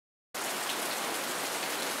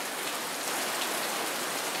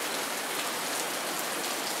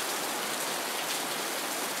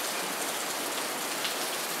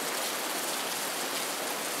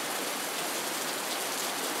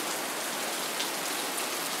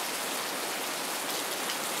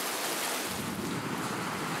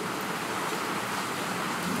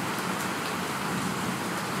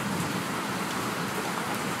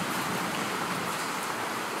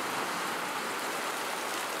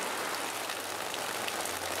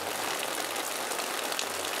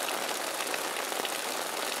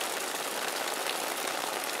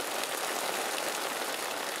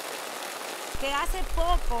que hace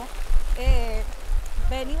poco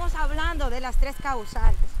venimos hablando de las tres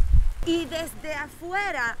causales y desde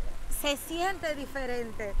afuera se siente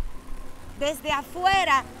diferente. Desde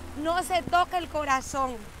afuera no se toca el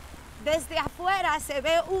corazón. Desde afuera se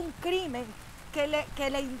ve un crimen que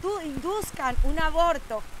le induzcan un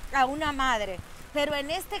aborto a una madre. Pero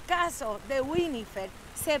en este caso de Winifred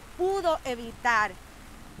se pudo evitar.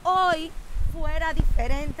 Hoy fuera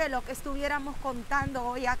diferente lo que estuviéramos contando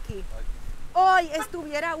hoy aquí. Hoy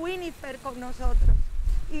estuviera Winifred con nosotros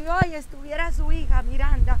y hoy estuviera su hija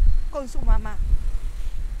Miranda con su mamá.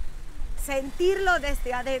 Sentirlo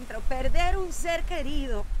desde adentro, perder un ser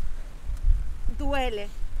querido duele,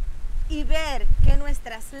 y ver que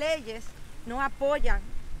nuestras leyes no apoyan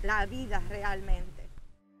la vida realmente.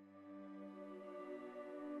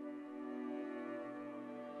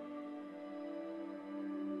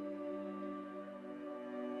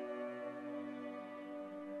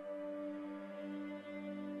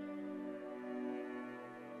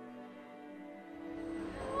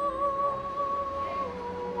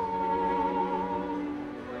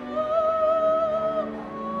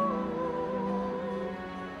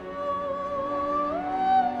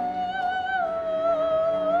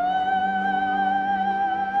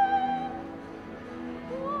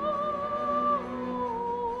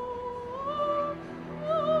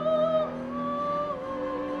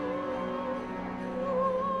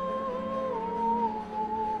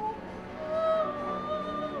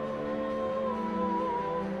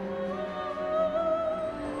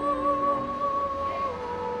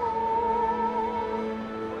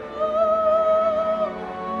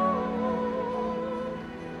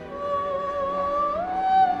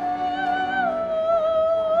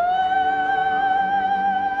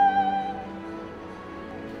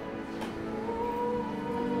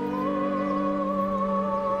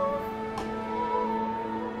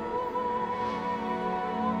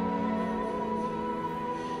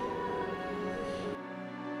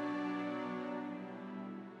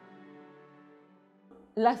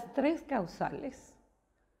 Las tres causales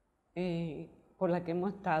por las que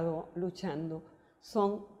hemos estado luchando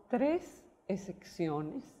son tres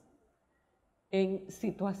excepciones en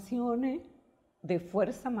situaciones de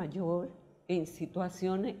fuerza mayor, en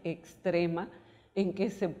situaciones extremas, en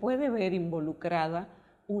que se puede ver involucrada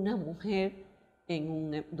una mujer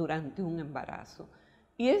durante un embarazo.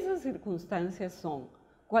 Y esas circunstancias son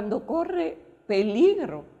cuando corre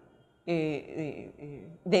peligro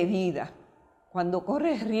de vida, cuando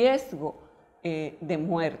corre riesgo de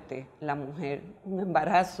muerte la mujer, un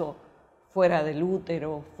embarazo fuera del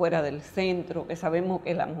útero, fuera del centro, que sabemos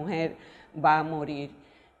que la mujer va a morir.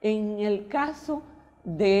 En el caso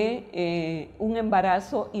de un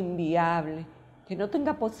embarazo inviable, que no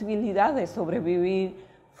tenga posibilidad de sobrevivir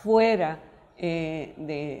fuera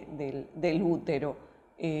del útero,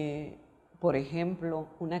 por ejemplo,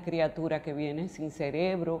 una criatura que viene sin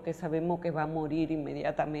cerebro, que sabemos que va a morir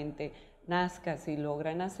inmediatamente nazca si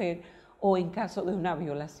logra nacer, o en caso de una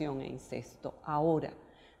violación e incesto. Ahora,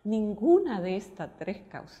 ninguna de estas tres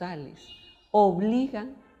causales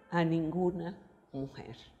obligan a ninguna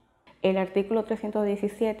mujer. El artículo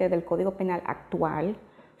 317 del Código Penal actual,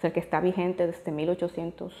 o sea, que está vigente desde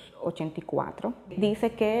 1884,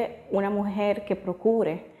 dice que una mujer que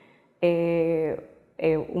procure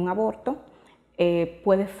un aborto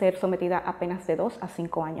puede ser sometida a penas de 2 a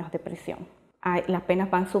 5 años de prisión. Las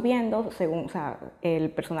penas van subiendo según, o sea,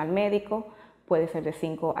 el personal médico puede ser de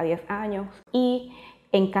 5 a 10 años y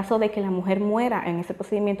en caso de que la mujer muera en ese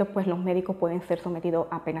procedimiento, pues los médicos pueden ser sometidos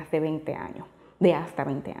a penas de 20 años, de hasta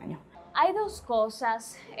 20 años. Hay dos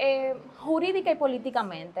cosas, jurídica y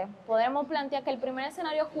políticamente. Podemos plantear que el primer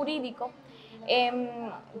escenario jurídico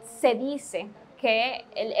se dice que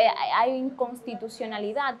hay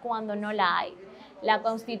inconstitucionalidad cuando no la hay. La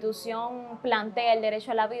Constitución plantea el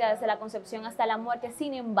derecho a la vida desde la concepción hasta la muerte.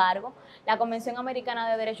 Sin embargo, la Convención Americana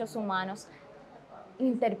de Derechos Humanos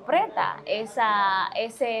interpreta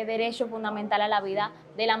ese derecho fundamental a la vida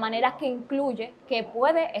de la manera que incluye que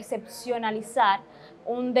puede excepcionalizar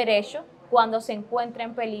un derecho cuando se encuentra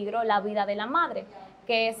en peligro la vida de la madre,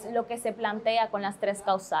 que es lo que se plantea con las tres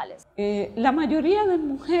causales. La mayoría de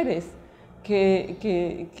mujeres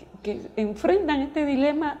que enfrentan este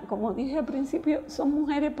dilema, como dije al principio, son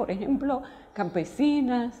mujeres, por ejemplo,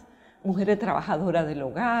 campesinas, mujeres trabajadoras del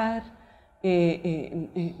hogar,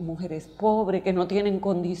 mujeres pobres que no tienen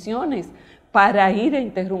condiciones para ir a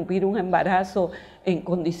interrumpir un embarazo en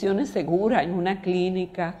condiciones seguras, en una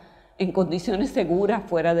clínica, en condiciones seguras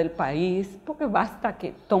fuera del país, porque basta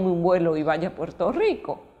que tome un vuelo y vaya a Puerto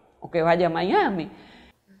Rico o que vaya a Miami.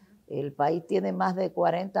 El país tiene más de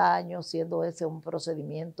 40 años siendo ese un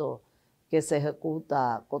procedimiento que se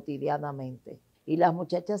ejecuta cotidianamente. Y las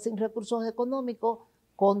muchachas sin recursos económicos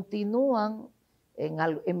continúan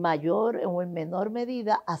en mayor o en menor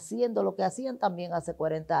medida haciendo lo que hacían también hace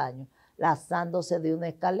 40 años, lanzándose de una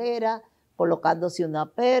escalera, colocándose una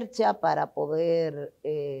percha para poder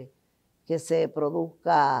que se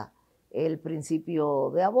produzca el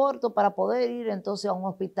principio de aborto, para poder ir entonces a un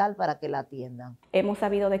hospital para que la atiendan. Hemos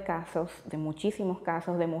sabido de casos, de muchísimos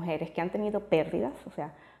casos de mujeres que han tenido pérdidas, o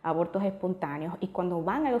sea, abortos espontáneos, y cuando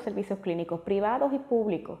van a los servicios clínicos privados y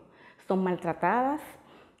públicos son maltratadas,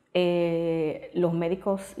 los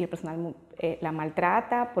médicos y el personal la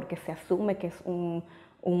maltrata porque se asume que es un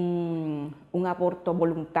aborto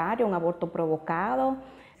voluntario, un aborto provocado.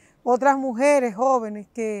 Otras mujeres jóvenes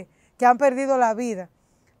que han perdido la vida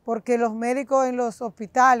porque los médicos en los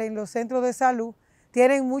hospitales, en los centros de salud,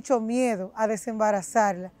 tienen mucho miedo a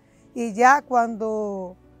desembarazarla. Y ya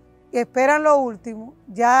cuando esperan lo último,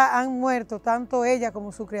 ya han muerto tanto ella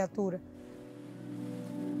como su criatura.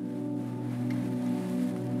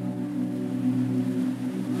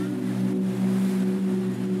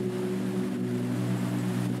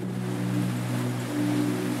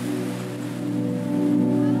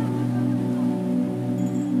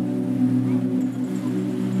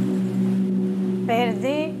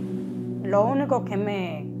 Perdí lo único que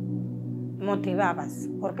me motivaba,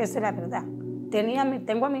 porque esa es la verdad.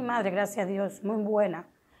 Tengo a mi madre, gracias a Dios, muy buena,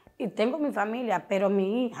 y tengo mi familia, pero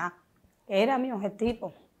mi hija era mi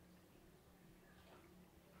objetivo.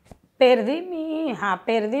 Perdí mi hija,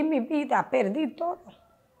 perdí mi vida, perdí todo.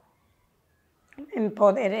 Me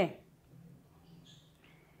empoderé.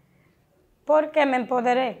 ¿Por qué me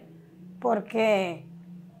empoderé? Porque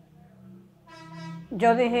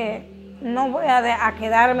yo dije, no voy a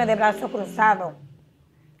quedarme de brazos cruzados.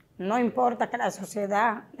 No importa que la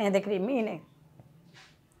sociedad me discrimine.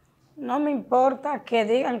 No me importa que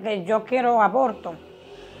digan que yo quiero aborto.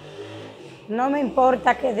 No me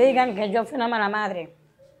importa que digan que yo fui una mala madre.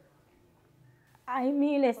 Hay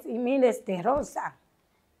miles y miles de rosas.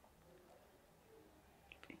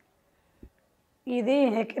 Y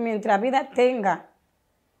dije que mientras vida tenga,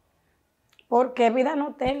 porque vida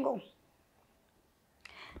no tengo,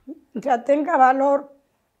 mientras tenga valor,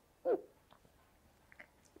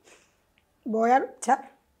 voy a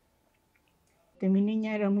luchar. Mi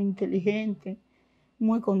niña era muy inteligente,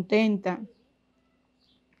 muy contenta.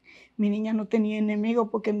 Mi niña no tenía enemigos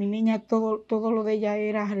porque mi niña todo lo de ella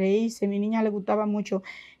era reírse. Mi niña le gustaba mucho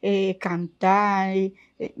cantar.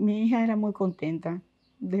 Mi hija era muy contenta,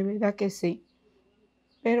 de verdad que sí.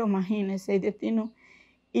 Pero imagínense el destino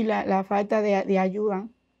y la falta de ayuda.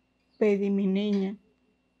 Pedí mi niña,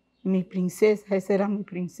 mi princesa, esa era mi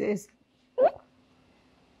princesa.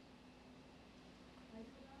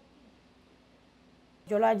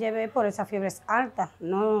 Yo la llevé por esas fiebres altas.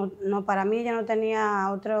 No, para mí ella no tenía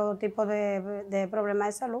otro tipo de problema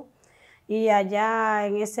de salud. Y allá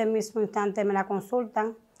en ese mismo instante me la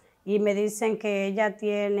consultan y me dicen que ella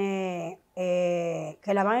tiene,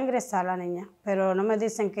 que la van a ingresar la niña, pero no me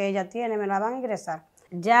dicen que ella tiene, me la van a ingresar.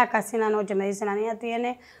 Ya casi en la noche me dicen la niña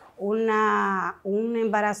tiene un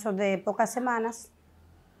embarazo de pocas semanas.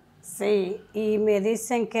 Sí, y me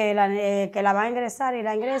dicen que la van a ingresar y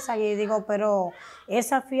la ingresan y digo, pero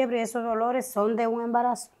esa fiebre y esos dolores son de un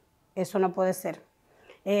embarazo. Eso no puede ser.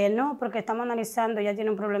 No, porque estamos analizando, ella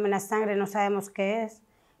tiene un problema en la sangre, no sabemos qué es.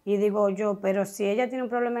 Y digo yo, pero si ella tiene un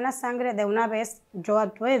problema en la sangre, de una vez yo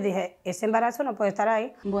actué, dije, ese embarazo no puede estar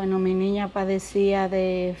ahí. Bueno, mi niña padecía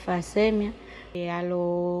de falsemia. A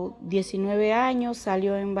los 19 años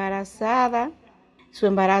salió embarazada. Su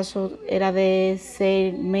embarazo era de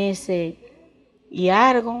 6 meses y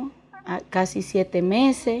algo, casi 7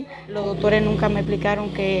 meses. Los doctores nunca me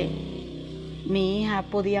explicaron que mi hija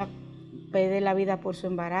podía perder la vida por su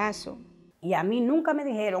embarazo. Y a mí nunca me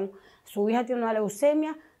dijeron, su hija tiene una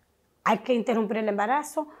leucemia, hay que interrumpir el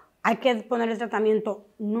embarazo, hay que ponerle tratamiento,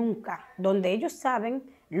 nunca. Donde ellos saben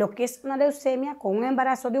lo que es una leucemia con un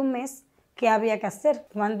embarazo de 1 mes, ¿qué había que hacer?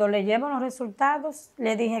 Cuando le llevo los resultados,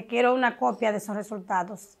 le dije, quiero una copia de esos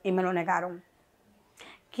resultados, y me lo negaron.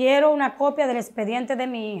 Quiero una copia del expediente de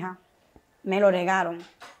mi hija, me lo negaron.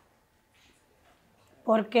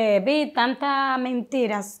 Porque vi tantas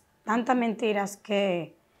mentiras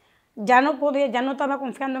que ya no estaba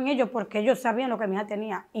confiando en ellos porque ellos sabían lo que mi hija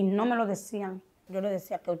tenía y no me lo decían. Yo les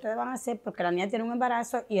decía, ¿qué ustedes van a hacer? Porque la niña tiene un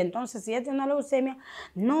embarazo y entonces si ella tiene una leucemia,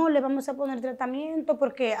 no le vamos a poner tratamiento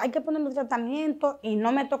porque hay que ponerle tratamiento y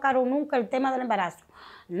no me tocaron nunca el tema del embarazo.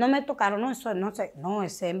 No me tocaron, no, eso, no sé, no,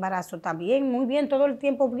 ese embarazo está bien, muy bien, todo el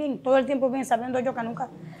tiempo bien, sabiendo yo que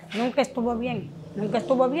nunca estuvo bien, nunca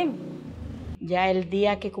estuvo bien. Ya el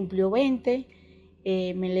día que cumplió 20,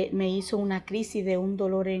 me hizo una crisis de un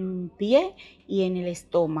dolor en pie y en el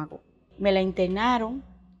estómago. Me la internaron,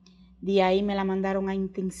 de ahí me la mandaron a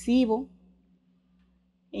intensivo.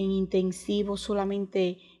 En intensivo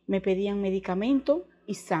solamente me pedían medicamento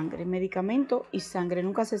y sangre,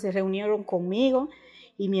 Nunca se reunieron conmigo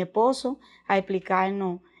y mi esposo a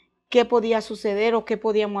explicarnos qué podía suceder o qué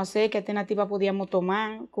podíamos hacer, qué alternativa podíamos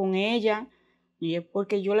tomar con ella. Y es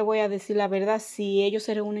porque yo le voy a decir la verdad, si ellos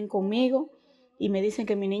se reúnen conmigo y me dicen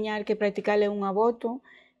que mi niña hay que practicarle un aborto,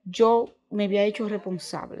 yo me había hecho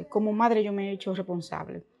responsable. Como madre yo me he hecho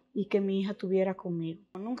responsable y que mi hija estuviera conmigo.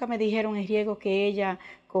 Nunca me dijeron el riesgo que ella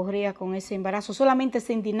corría con ese embarazo. Solamente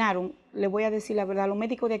se indignaron, le voy a decir la verdad, los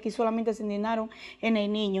médicos de aquí solamente se indignaron en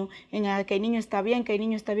el niño, que el niño está bien,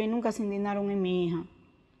 nunca se indignaron en mi hija.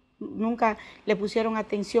 Nunca le pusieron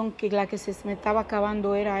atención que la que se me estaba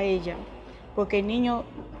acabando era ella, porque el niño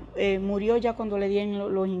murió ya cuando le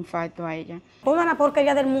dieron los infartos a ella. Toda la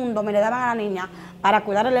porquería del mundo me le daban a la niña para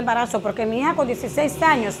cuidar el embarazo, porque mi hija con 16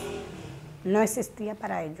 años no existía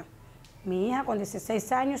para ello. Mi hija con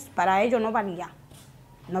 16 años para ello no valía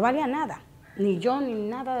nada. Ni yo ni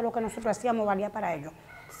nada de lo que nosotros hacíamos valía para ello.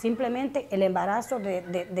 Simplemente el embarazo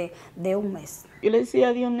de un mes. Yo le decía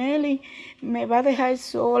a Dioneli, me va a dejar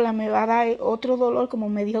sola, me va a dar otro dolor como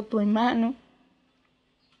me dijo tu hermano.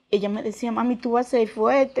 Ella me decía, mami, tú vas a ser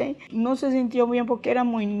fuerte. No se sintió bien porque era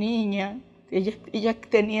muy niña. Ella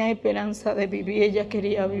tenía esperanza de vivir, ella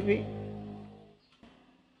quería vivir.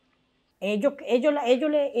 Ellos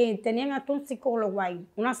le tenían hasta un psicólogo ahí,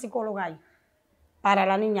 una psicóloga ahí, para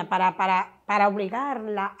la niña, para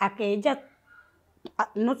obligarla a que ella,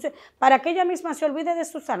 no sé, para que ella misma se olvide de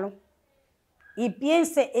su salud y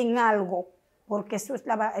piense en algo, porque esa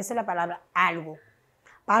es la palabra, algo.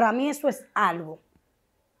 Para mí eso es algo.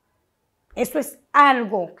 Eso es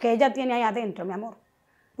algo que ella tiene ahí adentro, mi amor,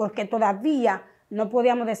 porque todavía no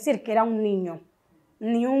podíamos decir que era un niño,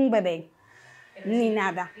 ni un bebé, ni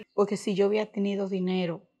nada. Porque si yo había tenido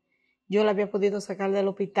dinero, yo la había podido sacar del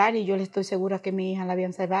hospital y yo le estoy segura que mi hija la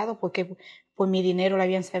habían salvado porque por mi dinero la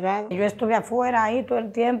habían salvado. Yo estuve afuera ahí todo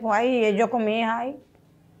el tiempo, ahí, yo con mi hija ahí,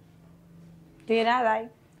 tirada ahí.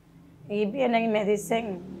 Y vienen y me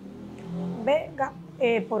dicen, venga,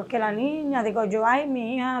 porque la niña, digo yo, ay,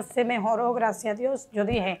 mi hija se mejoró, gracias a Dios. Yo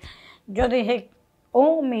dije,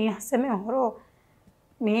 oh, mi hija se mejoró,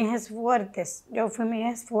 mi hija es fuerte, mi hija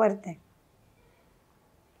es fuerte.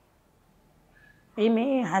 Y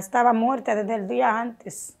mi hija estaba muerta desde el día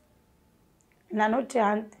antes, la noche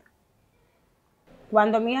antes.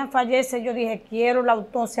 Cuando mi hija fallece, yo dije, quiero la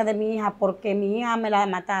autopsia de mi hija porque mi hija me la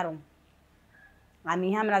mataron. A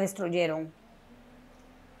mi hija me la destruyeron.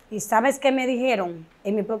 ¿Y sabes qué me dijeron?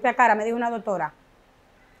 En mi propia cara me dijo una doctora,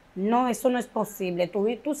 no, eso no es posible.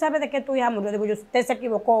 ¿Tú sabes de qué tu hija murió? Digo, usted se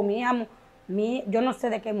equivocó, yo no sé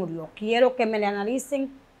de qué murió. Quiero que me le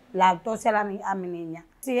analicen la autopsia a mi niña.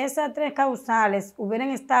 Si esas tres causales hubieran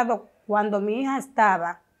estado cuando mi hija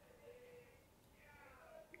estaba,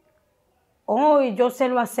 hoy yo se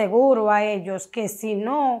lo aseguro a ellos que si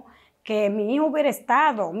no, que mi hija hubiera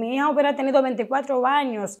estado, mi hija hubiera tenido 24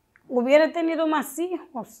 años, hubiera tenido más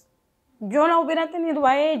hijos. Yo la hubiera tenido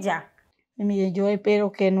a ella. Y mire, yo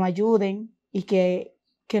espero que nos ayuden y que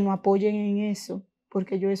nos apoyen en eso,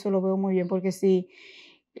 porque yo eso lo veo muy bien, porque si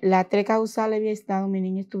las tres causales había estado, mi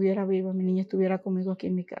niña estuviera viva, mi niña estuviera conmigo aquí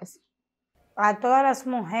en mi casa. A todas las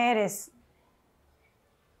mujeres,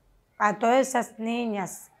 a todas esas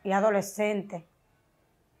niñas y adolescentes,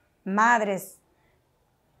 madres,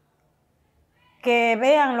 que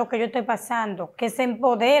vean lo que yo estoy pasando, que se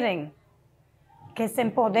empoderen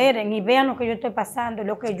y vean lo que yo estoy pasando, y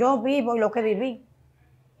lo que yo vivo y lo que viví.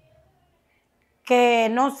 Que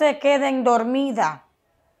no se queden dormidas,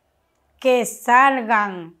 que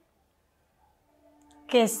salgan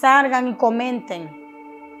y comenten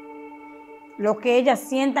lo que ellas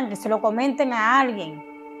sientan, que se lo comenten a alguien,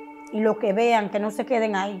 y lo que vean, que no se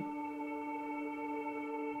queden ahí.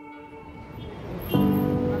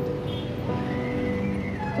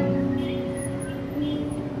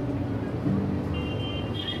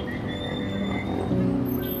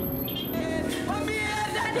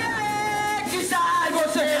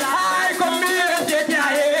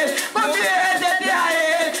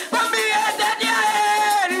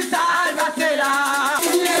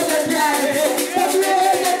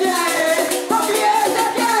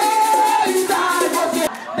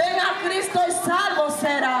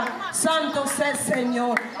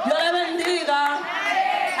 Señor, Dios le bendiga.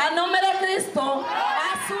 A nombre de Cristo,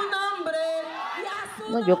 a su nombre y a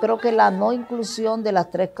su nombre. Yo creo que la no inclusión de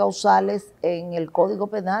las tres causales en el Código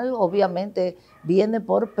Penal obviamente viene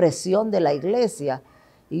por presión de la Iglesia.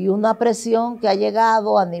 y una presión que ha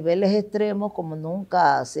llegado a niveles extremos como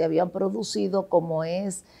nunca se habían producido, como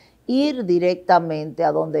es ir directamente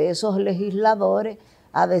a donde esos legisladores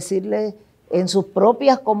a decirles en sus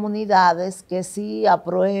propias comunidades que sí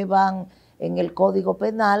aprueban en el Código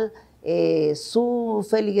Penal su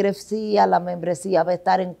feligresía, la membresía va a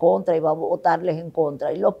estar en contra y va a votarles en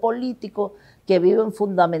contra. Y los políticos que viven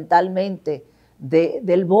fundamentalmente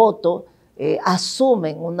del voto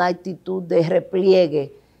asumen una actitud de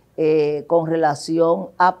repliegue con relación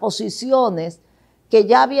a posiciones que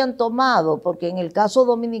ya habían tomado, porque en el caso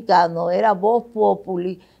dominicano era vox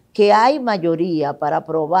populi, que hay mayoría para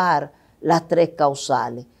aprobar las 3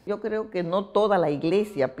 causales. Yo creo que no toda la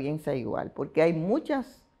iglesia piensa igual, porque hay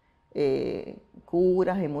muchas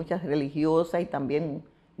curas y muchas religiosas y también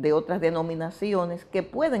de otras denominaciones que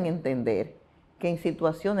pueden entender que en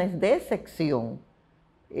situaciones de excepción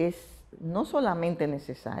es no solamente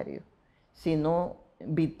necesario, sino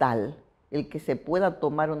vital el que se pueda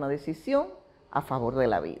tomar una decisión a favor de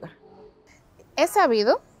la vida. Es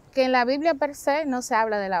sabido que en la Biblia per se no se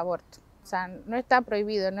habla del aborto, o sea, no está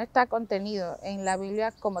prohibido, no está contenido en la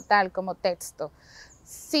Biblia como tal, como texto.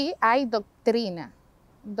 Sí hay doctrina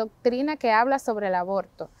que habla sobre el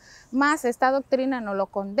aborto, más esta doctrina no lo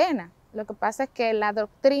condena. Lo que pasa es que la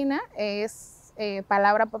doctrina es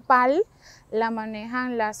palabra papal, la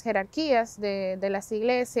manejan las jerarquías de las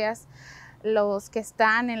iglesias, los que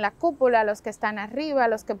están en la cúpula, los que están arriba,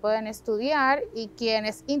 los que pueden estudiar y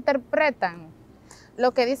quienes interpretan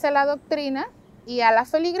lo que dice la doctrina y a la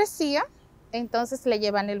feligresía, entonces le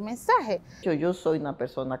llevan el mensaje. Yo soy una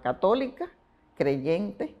persona católica,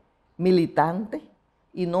 creyente, militante,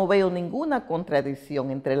 y no veo ninguna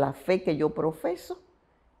contradicción entre la fe que yo profeso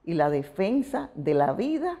y la defensa de la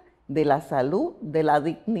vida, de la salud, de la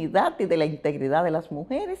dignidad y de la integridad de las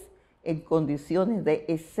mujeres en condiciones de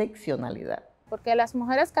excepcionalidad. Porque las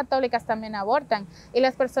mujeres católicas también abortan y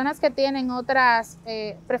las personas que tienen otras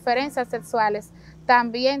preferencias sexuales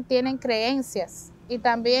también tienen creencias y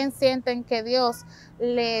también sienten que Dios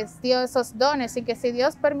les dio esos dones y que si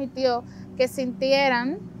Dios permitió que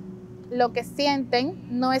sintieran lo que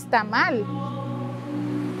sienten, no está mal.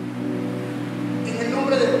 En el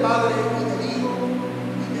nombre del Padre, y del Hijo,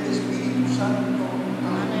 y del Espíritu Santo.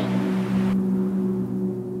 Amén.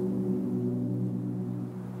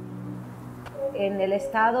 En el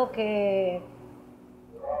estado que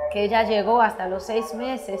ella llegó hasta los 6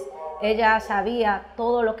 meses, ella sabía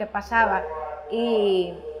todo lo que pasaba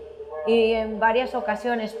y en varias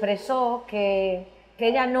ocasiones expresó que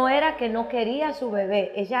ella no era que no quería a su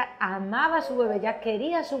bebé, ella amaba a su bebé, ella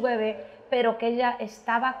quería a su bebé, pero que ella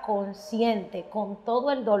estaba consciente con todo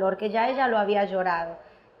el dolor, que ya ella lo había llorado,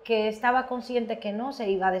 que estaba consciente que no se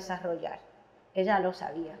iba a desarrollar, ella lo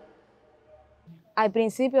sabía. Al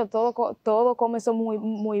principio todo comenzó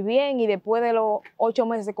muy bien y después de los 8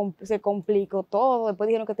 meses se complicó todo, después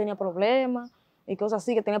dijeron que tenía problemas y cosas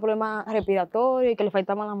así, que tenía problemas respiratorios y que le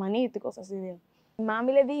faltaban las manitas y cosas así.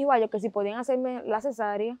 Mami le dijo a ellos que si podían hacerme la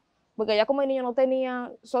cesárea, porque ella como el niño no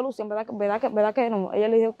tenía solución, ¿verdad que no?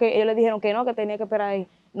 Ellos le dijeron que no, que tenía que esperar ahí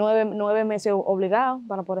 9 meses obligados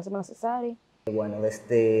para poder hacerme la cesárea. Bueno,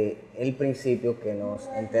 desde el principio que nos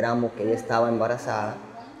enteramos que ella estaba embarazada,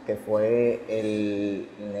 que fue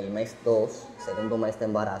en el mes 2, segundo mes de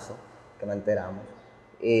embarazo, que nos enteramos,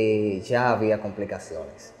 ya había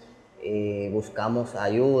complicaciones. Buscamos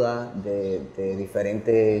ayuda de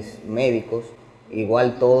diferentes médicos,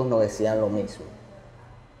 igual todos nos decían lo mismo.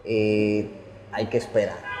 Hay que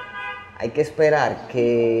esperar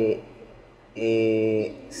que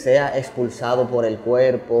sea expulsado por el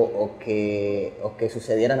cuerpo o que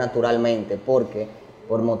sucediera naturalmente, porque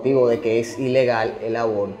por motivo de que es ilegal el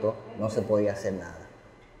aborto no se podía hacer nada.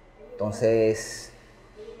 Entonces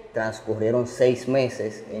transcurrieron 6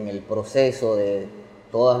 meses en el proceso de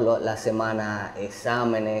todas las semanas,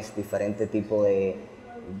 exámenes, diferentes tipos de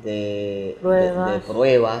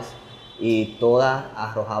pruebas, y todas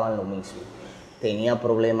arrojaban lo mismo. Tenía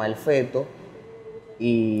problema el feto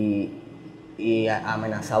y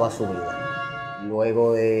amenazaba su vida.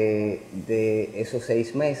 Luego de esos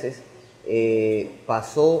 6 meses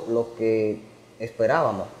pasó lo que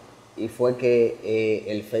esperábamos, y fue que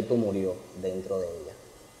el feto murió dentro de ella.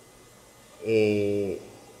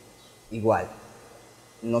 Igual,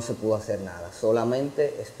 no se pudo hacer nada,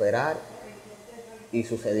 solamente esperar, y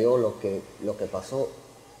sucedió lo que pasó.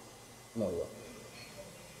 Murió.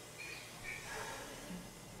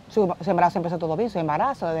 Su embarazo empezó todo bien, su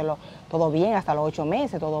embarazo, todo bien, hasta los 8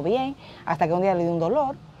 meses, todo bien, hasta que un día le dio un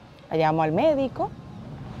dolor, la llamó al médico,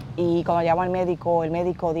 y cuando llamó al médico, el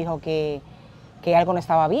médico dijo que que algo no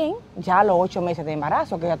estaba bien, ya a los 8 meses de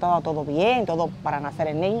embarazo, que ya estaba todo bien, todo para nacer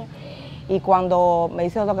el niño. Y cuando me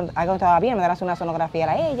dice que algo no estaba bien, me dan una sonografía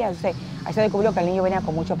a ella. Entonces, ahí se descubrió que el niño venía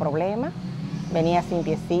con muchos problemas, venía sin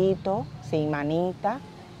piecito, sin manita,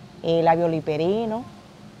 labio liperino,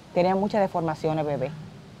 tenía muchas deformaciones bebé.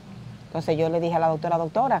 Entonces yo le dije a la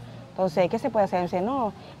doctora, entonces, ¿qué se puede hacer? Me dice,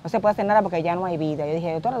 no se puede hacer nada porque ya no hay vida. Yo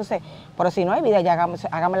dije, doctora, entonces, pero si no hay vida, ya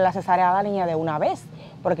hagámosle la cesárea a la niña de una vez,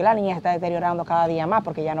 porque la niña se está deteriorando cada día más,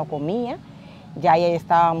 porque ya no comía, ya ella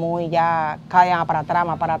estaba ya cada día más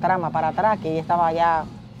para atrás, que ella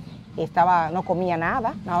no comía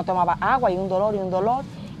nada, no tomaba agua y un dolor.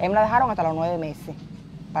 Me la dejaron hasta los 9 meses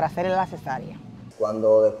para hacerle la cesárea.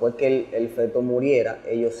 Cuando después que el feto muriera,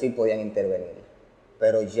 ellos sí podían intervenir,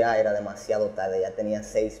 pero ya era demasiado tarde, ya tenía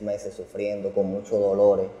 6 meses sufriendo con muchos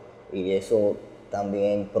dolores y eso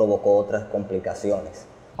también provocó otras complicaciones.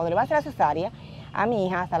 Cuando le iba a hacer la cesárea, a mi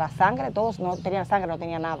hija hasta la sangre, todos no tenían sangre, no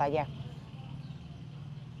tenía nada ya.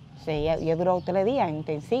 Sí, ella duró 3 días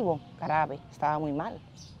intensivo, grave, estaba muy mal.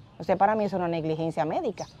 Entonces para mí eso es una negligencia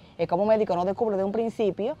médica. Es como un médico no descubre de un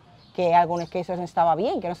principio que eso no estaba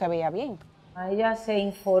bien, que no se veía bien. Ella se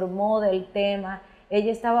informó del tema,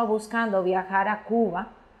 ella estaba buscando viajar a Cuba,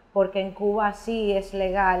 porque en Cuba sí es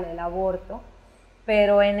legal el aborto,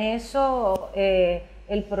 pero en eso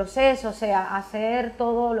el proceso, o sea, hacer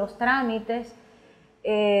todos los trámites,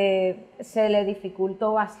 se le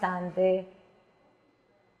dificultó bastante.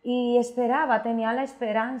 Y tenía la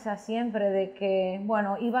esperanza siempre de que,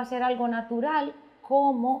 bueno, iba a ser algo natural,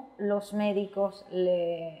 como los médicos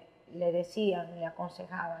le decían, le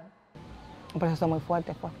aconsejaban. Un proceso muy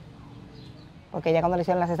fuerte fue. Porque ella cuando le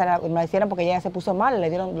hicieron la cesárea, me la hicieron porque ella se puso mal, le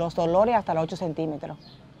dieron los dolores hasta los 8 centímetros.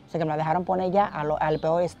 O sea que me la dejaron poner ya al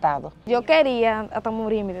peor estado. Yo quería hasta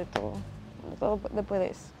morirme de todo después de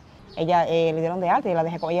eso. Ella le dieron de alta y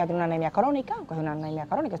ella tiene una anemia crónica,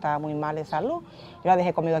 estaba muy mal de salud. Yo la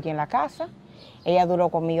dejé conmigo aquí en la casa. Ella duró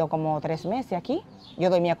conmigo como 3 meses aquí. Yo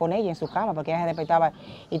dormía con ella en su cama porque ella se despertaba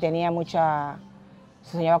y tenía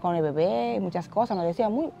se soñaba con el bebé, muchas cosas, me decía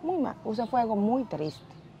muy mal. Eso fue algo muy triste.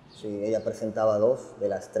 Sí, ella presentaba 2 de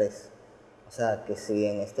las 3. O sea, que si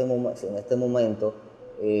en este momento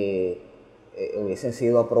hubiesen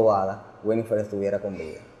sido aprobadas, Winifred estuviera con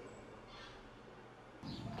vida.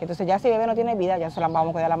 Entonces ya si el bebé no tiene vida, ya se la vamos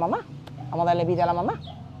a cuidar a la mamá. Vamos a darle vida a la mamá,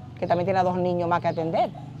 que también tiene 2 niños más que atender.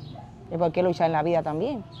 ¿Y por qué luchar en la vida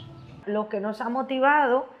también? Lo que nos ha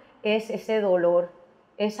motivado es ese dolor,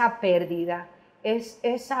 esa pérdida, es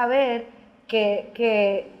saber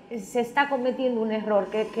que se está cometiendo un error,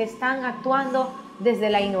 que están actuando desde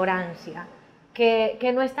la ignorancia,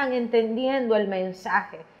 que no están entendiendo el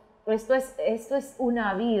mensaje. Esto es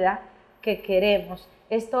una vida que queremos,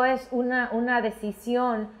 esto es una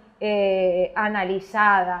decisión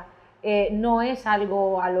analizada, no es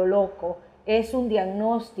algo a lo loco, es un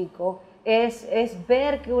diagnóstico, es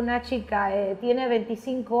ver que una chica tiene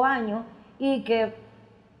 25 años y que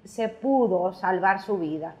se pudo salvar su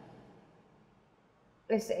vida.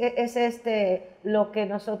 Es lo que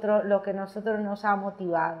nosotros nos ha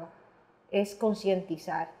motivado, es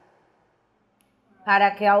concientizar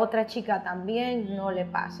para que a otra chica también no le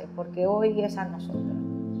pase, porque hoy es a nosotros.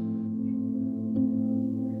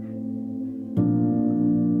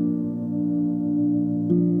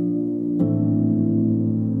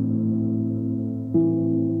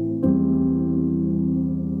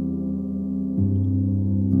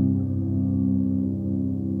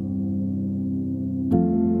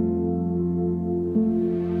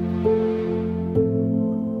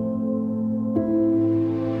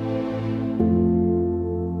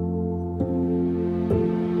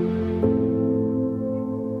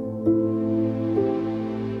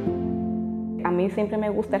 Siempre me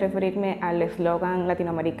gusta referirme al eslogan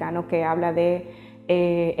latinoamericano que habla de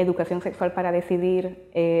educación sexual para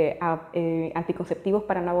decidir, anticonceptivos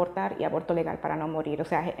para no abortar y aborto legal para no morir. O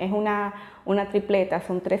sea, es una tripleta,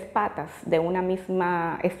 son 3 patas de una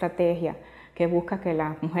misma estrategia que busca que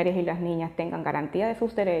las mujeres y las niñas tengan garantía de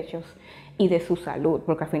sus derechos y de su salud,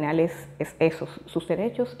 porque al final es eso, sus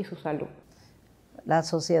derechos y su salud. La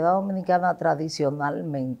sociedad dominicana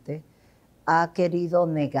tradicionalmente ha querido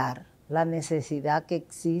negar la necesidad que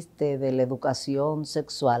existe de la educación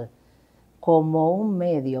sexual como un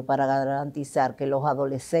medio para garantizar que los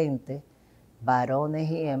adolescentes,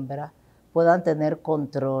 varones y hembras, puedan tener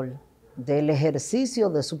control del ejercicio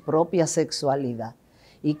de su propia sexualidad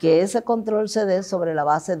y que ese control se dé sobre la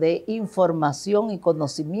base de información y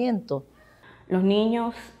conocimiento. Los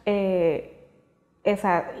niños,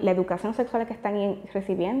 la educación sexual que están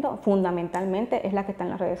recibiendo fundamentalmente es la que está en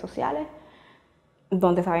las redes sociales,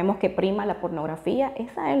 donde sabemos que prima la pornografía,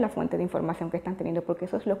 esa es la fuente de información que están teniendo, porque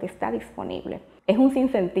eso es lo que está disponible. Es un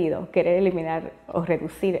sinsentido querer eliminar o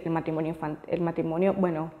reducir el matrimonio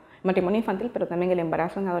infantil, pero también el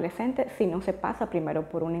embarazo en adolescentes, si no se pasa primero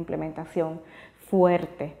por una implementación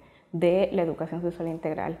fuerte de la educación sexual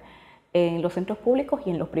integral en los centros públicos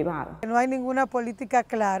y en los privados. No hay ninguna política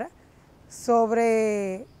clara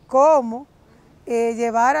sobre cómo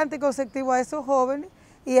llevar anticonceptivo a esos jóvenes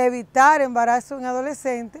y evitar embarazo en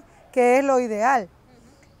adolescentes, que es lo ideal.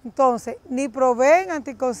 Entonces, ni proveen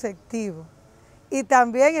anticonceptivo y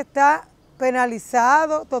también está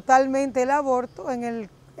penalizado totalmente el aborto en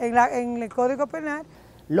el Código Penal.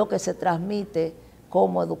 Lo que se transmite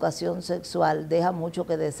como educación sexual deja mucho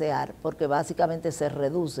que desear, porque básicamente se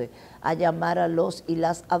reduce a llamar a los y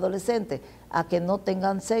las adolescentes a que no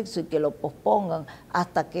tengan sexo y que lo pospongan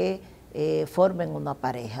hasta que formen una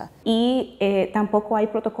pareja. Y tampoco hay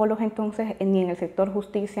protocolos entonces ni en el sector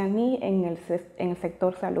justicia ni en el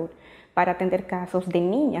sector salud para atender casos de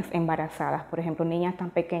niñas embarazadas, por ejemplo, niñas tan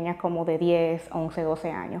pequeñas como de 10, 11,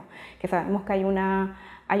 12 años, que sabemos que hay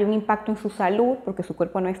un impacto en su salud porque su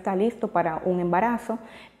cuerpo no está listo para un embarazo,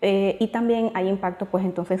 y también hay impacto pues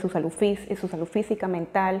entonces en su salud física,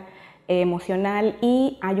 mental, emocional,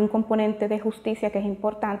 y hay un componente de justicia que es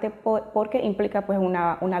importante porque implica pues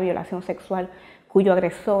una violación sexual cuyo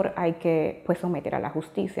agresor hay que pues someter a la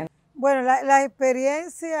justicia. Bueno, la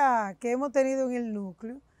experiencia que hemos tenido en el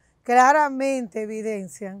núcleo claramente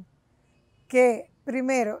evidencian que,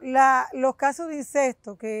 primero, los casos de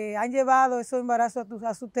incesto que han llevado esos embarazos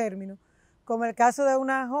a su término, como el caso de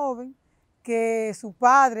una joven que su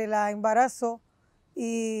padre la embarazó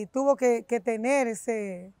y tuvo que tener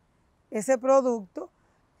ese producto,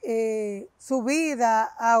 su vida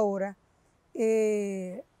ahora,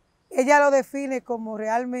 ella lo define como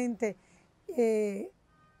realmente que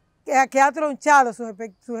ha tronchado sus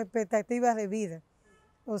expectativas de vida.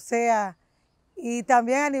 O sea, y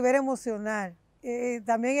también a nivel emocional.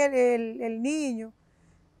 También el niño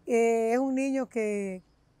es un niño que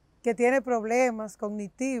tiene problemas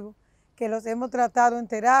cognitivos, que los hemos tratado en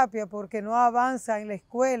terapia porque no avanza en la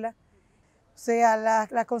escuela. O sea,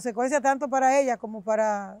 las consecuencias tanto para ella como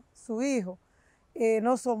para su hijo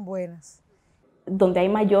no son buenas. Donde hay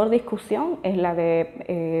mayor discusión es la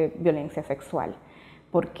de violencia sexual,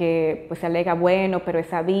 porque pues se alega, bueno, pero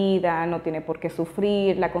esa vida no tiene por qué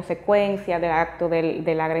sufrir la consecuencia del acto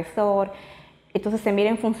del agresor. Entonces se mira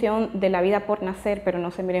en función de la vida por nacer, pero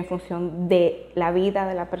no se mira en función de la vida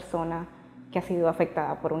de la persona que ha sido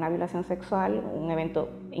afectada por una violación sexual, un evento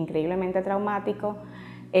increíblemente traumático,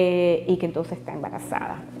 y que entonces está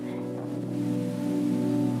embarazada.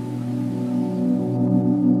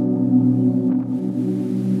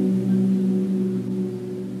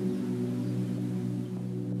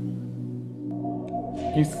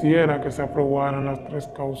 Quisiera que se aprobaran las 3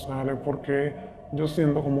 causales porque yo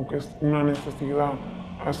siento como que es una necesidad.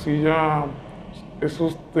 Así ya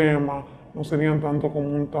esos temas no serían tanto como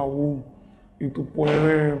un tabú y tú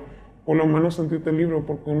puedes por lo menos sentirte libre,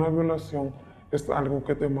 porque una violación es algo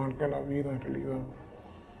que te marca la vida en realidad.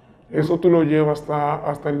 Eso tú lo llevas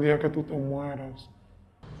hasta el día que tú te mueras.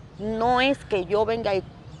 No es que yo venga y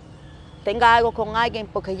tenga algo con alguien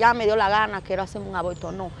porque ya me dio la gana, quiero hacerme un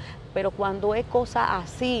aborto, no. Pero cuando es cosa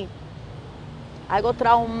así, algo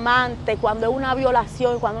traumante, cuando es una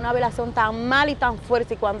violación tan mal y tan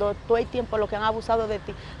fuerte, y cuando todo el tiempo los que han abusado de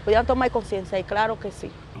ti, podrían tomar conciencia, y claro que sí.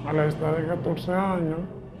 A la edad de 14 años,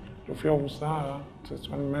 yo fui abusada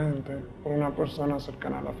sexualmente por una persona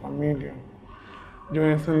cercana a la familia. Yo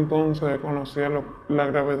en ese entonces conocía la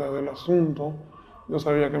gravedad del asunto, yo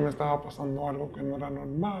sabía que me estaba pasando algo que no era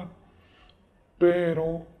normal,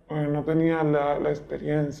 pero no tenía la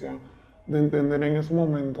experiencia de entender en ese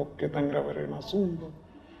momento qué tan grave era el asunto.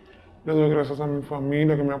 Le doy gracias a mi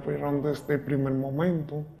familia que me apoyaron desde el primer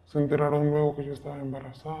momento. Se enteraron luego que yo estaba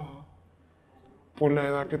embarazada. Por la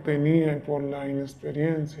edad que tenía y por la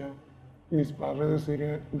inexperiencia, mis padres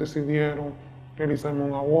decidieron realizarme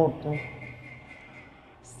un aborto.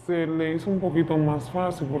 Se le hizo un poquito más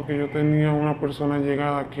fácil porque yo tenía una persona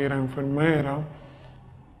llegada que era enfermera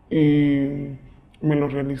y me lo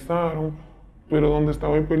realizaron, pero donde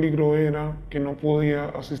estaba el peligro era que no podía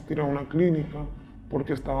asistir a una clínica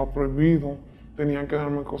porque estaba prohibido. Tenían que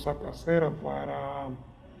darme cosas caseras para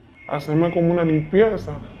hacerme como una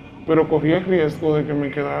limpieza, pero corría el riesgo de que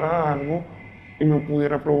me quedara algo y me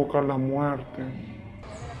pudiera provocar la muerte.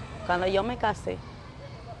 Cuando yo me casé,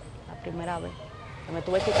 la primera vez, que me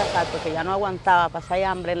tuve que casar porque ya no aguantaba pasar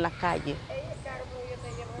hambre en la calle,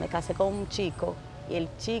 me casé con un chico y el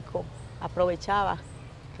chico aprovechaba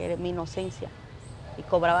que era mi inocencia y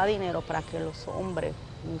cobraba dinero para que los hombres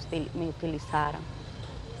me utilizaran.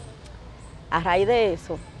 A raíz de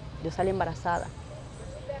eso, yo salí embarazada.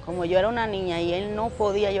 Como yo era una niña y él no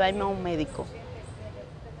podía llevarme a un médico,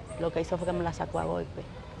 lo que hizo fue que me la sacó a golpe.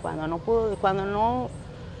 Cuando no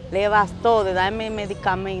le bastó de darme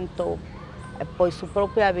medicamento por su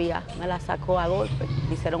propia vía, me la sacó a golpe,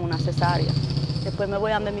 me hicieron una cesárea. Después me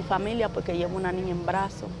voy a donde mi familia porque llevo una niña en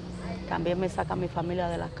brazos. También me saca mi familia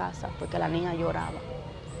de la casa porque la niña lloraba.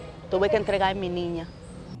 Tuve que entregar a mi niña.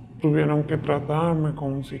 Tuvieron que tratarme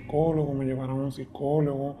con un psicólogo, me llevaron a un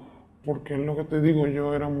psicólogo, porque es lo que te digo,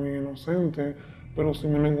 yo era muy inocente, pero sí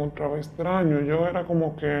me lo encontraba extraño. Yo era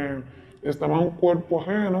como que estaba en un cuerpo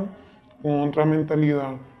ajeno, con otra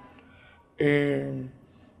mentalidad.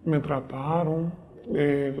 Me trataron,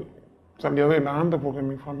 salí adelante porque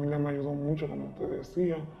mi familia me ayudó mucho, como te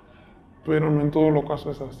decía, pero no en todos los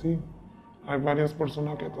casos es así. Hay varias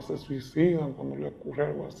personas que hasta se suicidan cuando le ocurre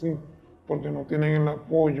algo así, porque no tienen el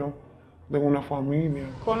apoyo de una familia.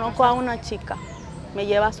 Conozco a una chica, me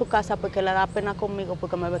lleva a su casa porque le da pena conmigo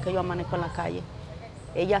porque me ve que yo amanezco en la calle.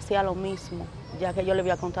 Ella hacía lo mismo, ya que yo le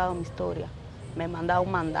había contado mi historia. Me mandaba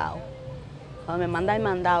un mandado. Cuando me manda el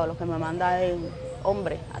mandado, lo que me manda es un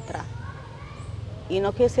hombre atrás. Y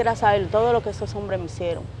no quisiera saber todo lo que esos hombres me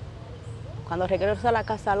hicieron. Cuando regreso a la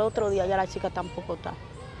casa al otro día, ya la chica tampoco está.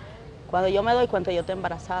 Cuando yo me doy cuenta, yo estoy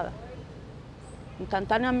embarazada.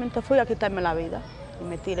 Instantáneamente fui a quitarme la vida y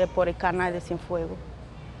me tiré por el canal de Cienfuegos.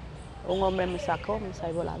 Un hombre me sacó, me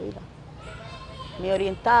salvó la vida. Me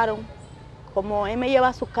orientaron. Como él me lleva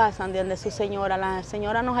a su casa, donde su señora, la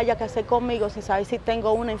señora no haya que hacer conmigo sin saber si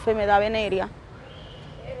tengo una enfermedad venérea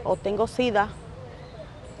o tengo SIDA,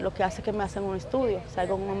 lo que hace es que me hacen un estudio,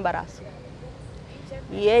 salgo con un embarazo.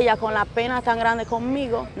 Y ella, con la pena tan grande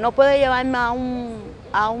conmigo, no puede llevarme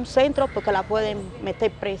a un centro porque la pueden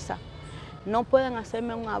meter presa. No pueden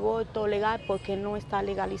hacerme un aborto legal porque no está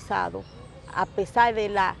legalizado, a pesar de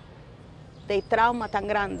del trauma tan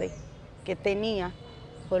grande que tenía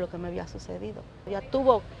por lo que me había sucedido. Ella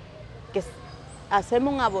tuvo que hacerme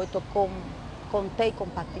un aborto con té y con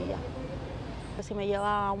pastillas. Si me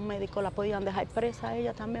llevaba a un médico la podían dejar presa a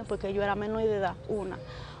ella también porque yo era menor de edad, una.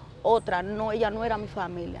 Otra, no, ella no era mi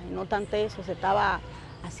familia, y no tanto eso, se estaba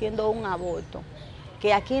haciendo un aborto,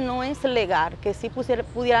 que aquí no es legal, que sí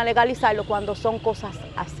pudieran legalizarlo cuando son cosas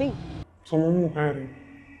así. Somos mujeres,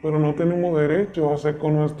 pero no tenemos derecho a hacer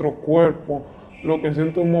con nuestro cuerpo lo que en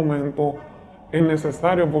cierto momento es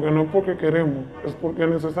necesario, porque no es porque queremos, es porque es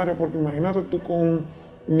necesario, porque imagínate tú con un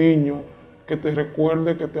niño que te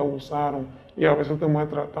recuerde que te abusaron y a veces te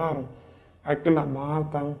maltrataron, hay que la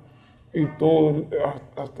matan y todo,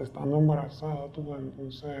 hasta estando embarazada, tú,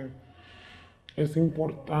 entonces es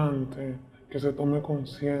importante que se tome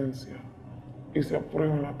conciencia y se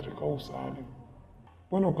aprueben las 3 causales.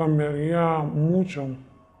 Bueno, cambiaría mucho,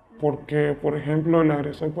 porque, por ejemplo, el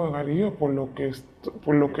agresor pagaría por lo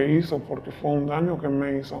que hizo, porque fue un daño que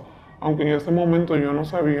me hizo. Aunque en ese momento yo no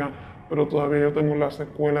sabía, pero todavía yo tengo la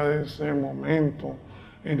secuela de ese momento.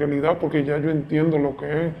 En realidad, porque ya yo entiendo lo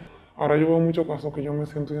que es. Ahora yo veo muchos casos que yo me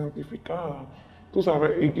siento identificada, tú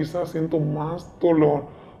sabes, y quizás siento más dolor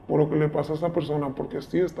por lo que le pasa a esa persona, porque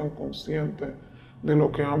sí están conscientes de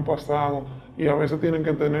lo que han pasado y a veces tienen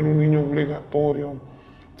que tener un niño obligatorio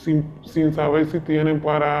sin saber si tienen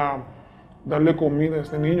para darle comida a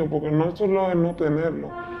ese niño, porque no es solo el no tenerlo,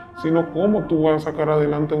 sino cómo tú vas a sacar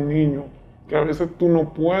adelante a un niño, que a veces tú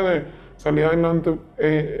no puedes salir adelante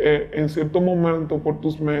en cierto momento por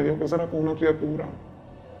tus medios, que será con una criatura.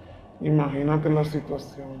 Imagínate la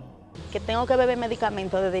situación. Que tengo que beber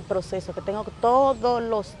medicamentos desde el proceso, que tengo todos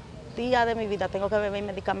los días de mi vida, tengo que beber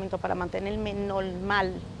medicamentos para mantenerme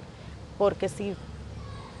normal, porque si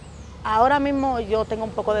ahora mismo yo tengo un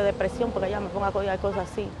poco de depresión, porque ya me pongo a coger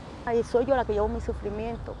cosas así, ahí soy yo la que llevo mi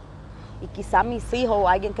sufrimiento, y quizá mis hijos o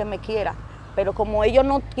alguien que me quiera, pero como ellos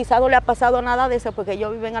no, quizá no le ha pasado nada de eso, porque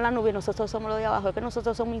ellos viven a la nube y nosotros somos los de abajo, es que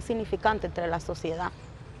nosotros somos insignificantes entre la sociedad.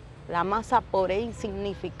 La masa pobre es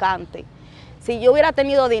insignificante. Si yo hubiera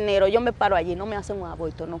tenido dinero, yo me paro allí, no me hacen un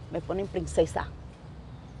aborto, no, me ponen princesa.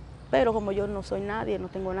 Pero como yo no soy nadie, no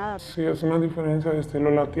tengo nada. Sí, es una diferencia de estilo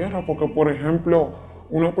de la tierra, porque por ejemplo,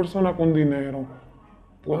 una persona con dinero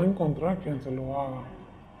puede encontrar quien se lo haga.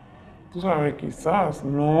 Tú sabes, quizás,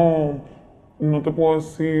 no te puedo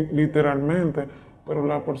decir literalmente, pero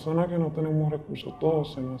la persona que no tenemos recursos, todo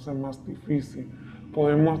se nos hace más difícil.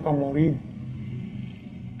 Podemos hasta morir.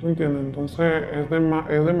 ¿Tú entiendes? Entonces es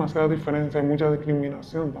demasiada diferencia, hay mucha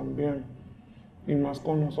discriminación también, y más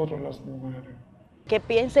con nosotros las mujeres. Que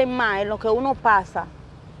piensen más en lo que uno pasa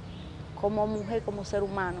como mujer, como ser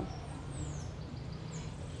humano,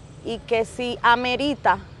 y que si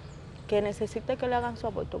amerita que necesite que le hagan su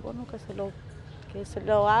aborto, bueno, que se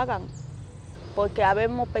lo hagan. Porque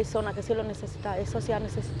habemos personas que sí lo necesitan, eso sí ha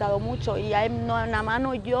necesitado mucho, y hay, no, nada más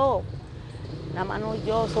no yo,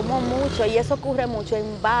 somos muchos, y eso ocurre mucho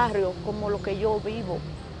en barrios como lo que yo vivo,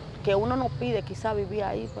 que uno no pide quizá vivir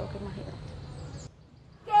ahí, pero que imagínate.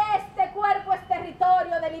 Que este cuerpo es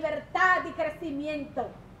territorio de libertad y crecimiento.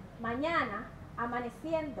 Mañana,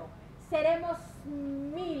 amaneciendo, seremos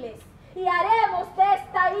miles y haremos de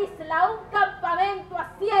esta isla un campamento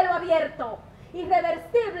a cielo abierto.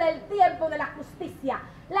 Irreversible el tiempo de la justicia,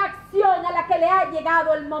 la acción a la que le ha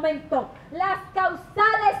llegado el momento. Las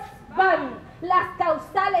causales van, las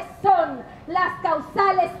causales son, las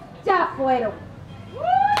causales ya fueron.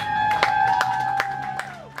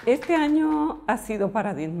 Este año ha sido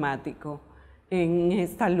paradigmático en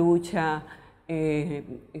esta lucha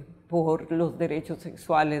por los derechos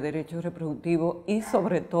sexuales, derechos reproductivos y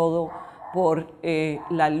sobre todo por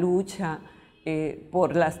la lucha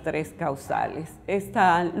por las tres causales.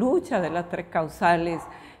 Esta lucha de las tres causales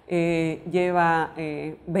lleva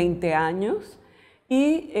 20 años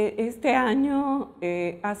y este año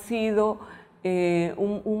ha sido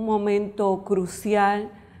un momento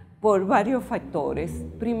crucial por varios factores.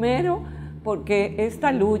 Primero, porque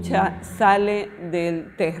esta lucha sale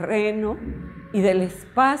del terreno y del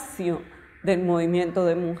espacio del movimiento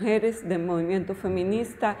de mujeres, del movimiento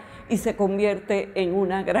feminista, y se convierte en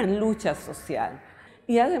una gran lucha social.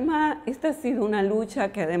 Y además, esta ha sido una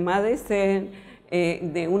lucha que además de ser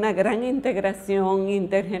de una gran integración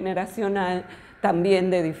intergeneracional, también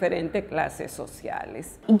de diferentes clases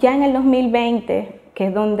sociales. Ya en el 2020, que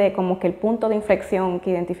es donde como que el punto de inflexión que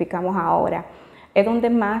identificamos ahora, es donde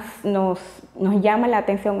más nos llama la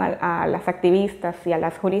atención a las activistas y a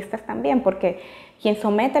las juristas también, porque quien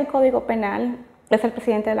somete el Código Penal es el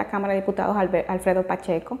presidente de la Cámara de Diputados, Alfredo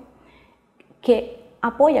Pacheco, que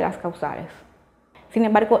apoya las causales. Sin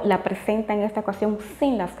embargo, la presenta en esta ocasión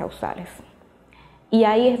sin las causales. Y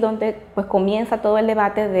ahí es donde pues, comienza todo el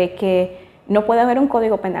debate de que no puede haber un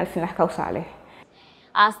Código Penal sin las causales.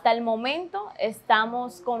 Hasta el momento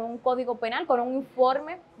estamos con un código penal, con un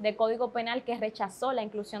informe de código penal que rechazó la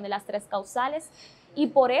inclusión de las tres causales, y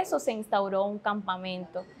por eso se instauró un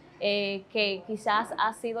campamento que quizás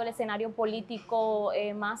ha sido el escenario político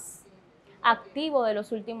más activo de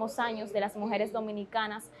los últimos años de las mujeres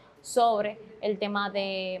dominicanas sobre el tema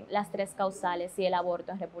de las tres causales y el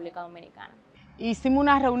aborto en República Dominicana. Hicimos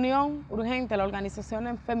una reunión urgente, la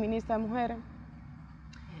Organización Feminista de Mujeres,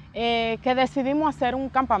 que decidimos hacer un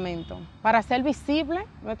campamento para hacer visible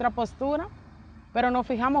nuestra postura, pero nos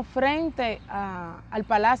fijamos frente al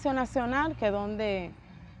Palacio Nacional, que es donde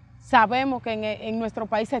sabemos que en nuestro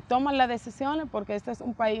país se toman las decisiones, porque este es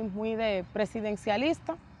un país muy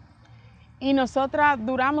presidencialista, y nosotras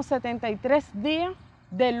duramos 73 días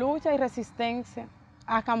de lucha y resistencia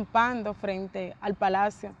acampando frente al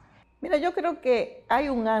Palacio. Mira, yo creo que hay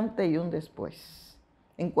un antes y un después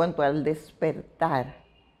en cuanto al despertar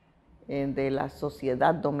de la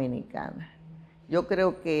sociedad dominicana. Yo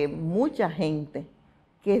creo que mucha gente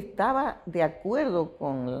que estaba de acuerdo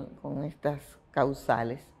con estas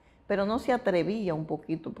causales, pero no se atrevía un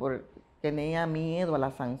poquito porque tenía miedo a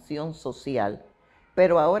la sanción social,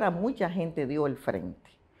 pero ahora mucha gente dio el frente.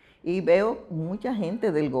 Y veo mucha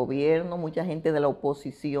gente del gobierno, mucha gente de la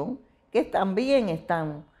oposición que también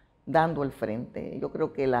están dando el frente. Yo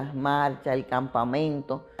creo que las marchas, el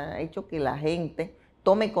campamento, ha hecho que la gente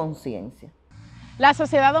tome conciencia. La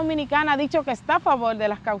sociedad dominicana ha dicho que está a favor de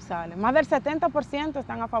las causales. Más del 70%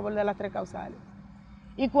 están a favor de las tres causales.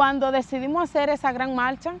 Y cuando decidimos hacer esa gran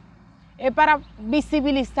marcha, es para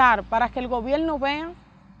visibilizar, para que el gobierno vea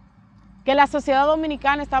que la sociedad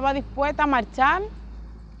dominicana estaba dispuesta a marchar,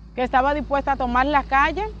 que estaba dispuesta a tomar la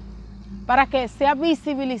calle, para que sea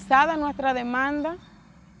visibilizada nuestra demanda,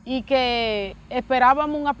 y que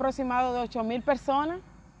esperábamos un aproximado de 8.000 personas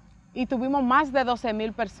y tuvimos más de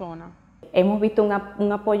 12.000 personas. Hemos visto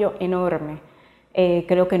un apoyo enorme.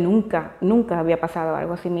 Creo que nunca había pasado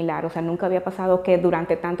algo similar, o sea, nunca había pasado que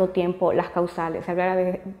durante tanto tiempo las causales, se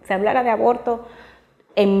hablara de aborto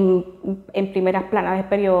en primeras planas de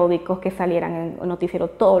periódicos, que salieran en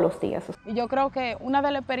noticieros todos los días. Y yo creo que una de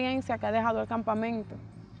las experiencias que ha dejado el campamento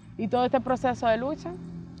y todo este proceso de lucha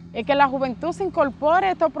es que la juventud se incorpore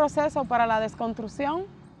a estos procesos para la desconstrucción,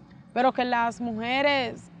 pero que las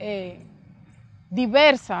mujeres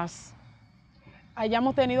diversas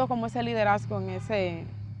hayamos tenido como ese liderazgo en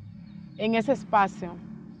ese espacio,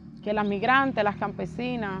 que las migrantes, las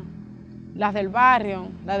campesinas, las del barrio,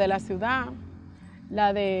 las de la ciudad,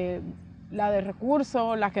 la de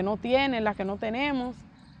recursos, las que no tienen, las que no tenemos,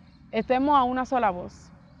 estemos a una sola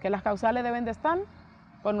voz, que las causales deben de estar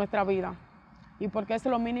por nuestra vida y porque es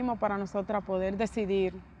lo mínimo para nosotras poder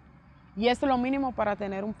decidir y es lo mínimo para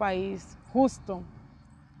tener un país justo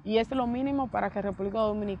y es lo mínimo para que República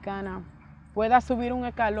Dominicana pueda subir un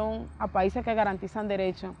escalón a países que garantizan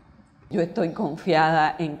derechos. Yo estoy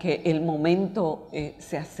confiada en que el momento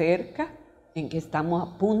se acerca, en que estamos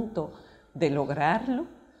a punto de lograrlo,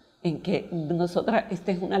 en que nosotras,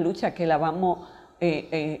 esta es una lucha que la vamos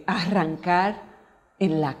a arrancar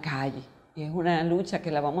en la calle. Es una lucha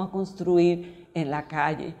que la vamos a construir en la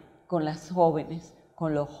calle, con las jóvenes,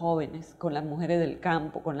 con los jóvenes, con las mujeres del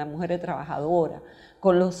campo, con las mujeres trabajadoras,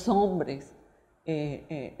 con los hombres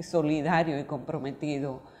solidarios y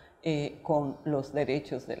comprometidos con los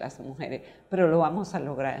derechos de las mujeres. Pero lo vamos a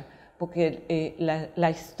lograr, porque la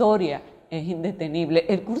historia es indetenible.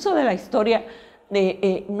 El curso de la historia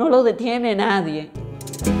no lo detiene nadie.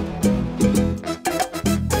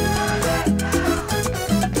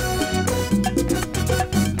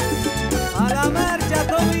 A la marcha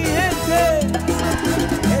con mi gente,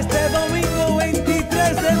 este domingo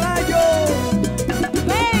 23 de mayo.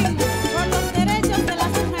 Ven por los derechos de las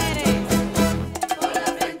mujeres. Con la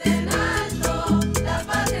frente en alto, la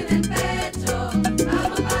paz en el pecho,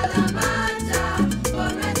 vamos para la marcha por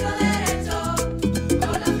nuestro derecho.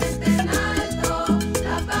 Con la frente en alto,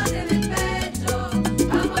 la paz en el pecho,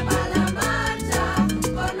 vamos para la marcha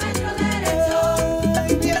por nuestro derecho.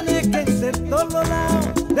 Y tiene que ser todos lados,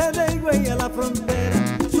 desde el Güey a la frontera,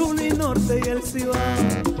 sur y norte y el Cibao,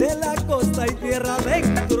 de la costa y tierra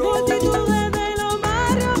adentro. Multitudes de los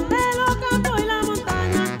barrios, de los campos y la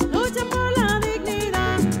montaña, luchan por la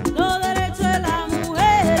dignidad, los derechos de las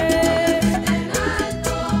mujeres. En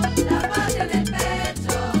alto, la paz en el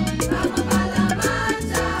pecho, vamos para la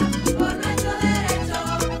marcha por nuestro derecho.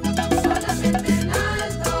 Solamente en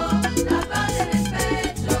alto, la paz en el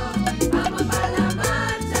pecho, vamos para la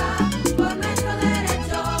marcha por nuestro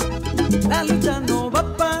derecho. La lucha no va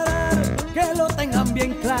a parar, que lo tengan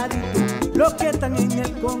bien clarito, los que están en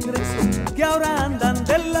el Congreso, que ahora andan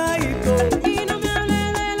de la